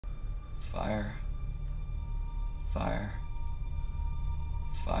Fire. Fire.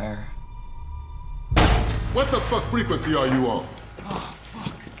 Fire. What the fuck frequency are you on? Oh,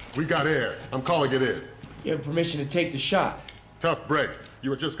 fuck. We got air. I'm calling it in. You have permission to take the shot. Tough break. You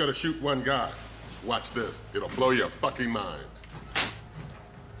were just gonna shoot one guy. Watch this. It'll blow your fucking minds.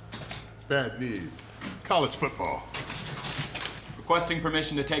 Bad knees. College football. Requesting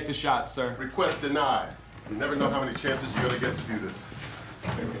permission to take the shot, sir. Request denied. You never know how many chances you're gonna get to do this.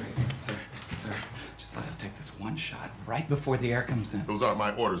 Wait. Sir, just let us take this one shot right before the air comes in. Those aren't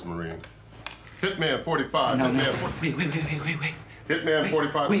my orders, Marine. Hitman 45. No. Hitman 40. Wait. Hitman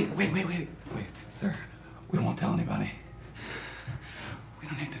 45. Wait. Sir, we won't tell anybody. We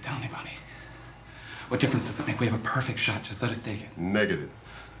don't need to tell anybody. What difference does it make? We have a perfect shot. Just let us take it. Negative.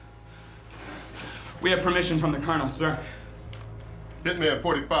 We have permission from the colonel, sir. Hitman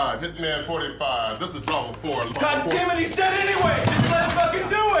 45. Hitman 45. This is Bravo 4. God damn it, he's dead anyway! Just let him fucking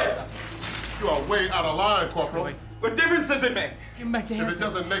do it! You are way out of line, Corporal. What difference does it make? Give him back the If hands. it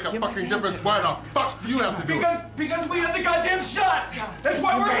doesn't make a fucking difference, why the fuck do you have to do it? Because we have the goddamn shot! That's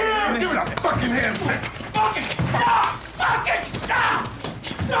why we're here! Give it a fucking hand. Fucking stop! Fucking stop!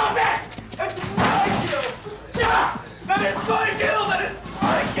 Stop it! That's my kill! Stop! That is my kill! That is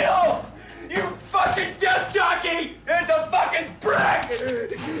my kill! You fucking desk jockey! It's a fucking prick!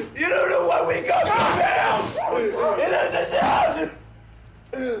 You don't know what we go through now! It isn't down!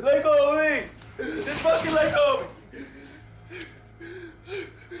 Let go of me! Just fucking let go of me!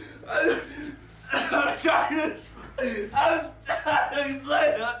 I'm trying to... I'm trying to play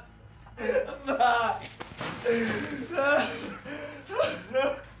up.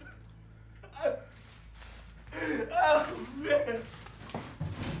 Oh, man.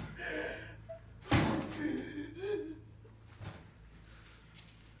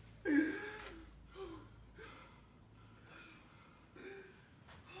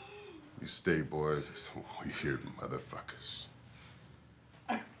 You stay, boys. Some weird motherfuckers.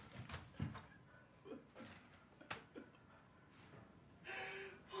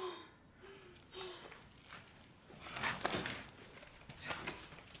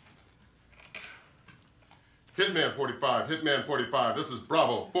 Hitman 45. Hitman 45. This is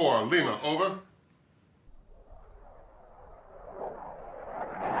Bravo 4. Lima, over.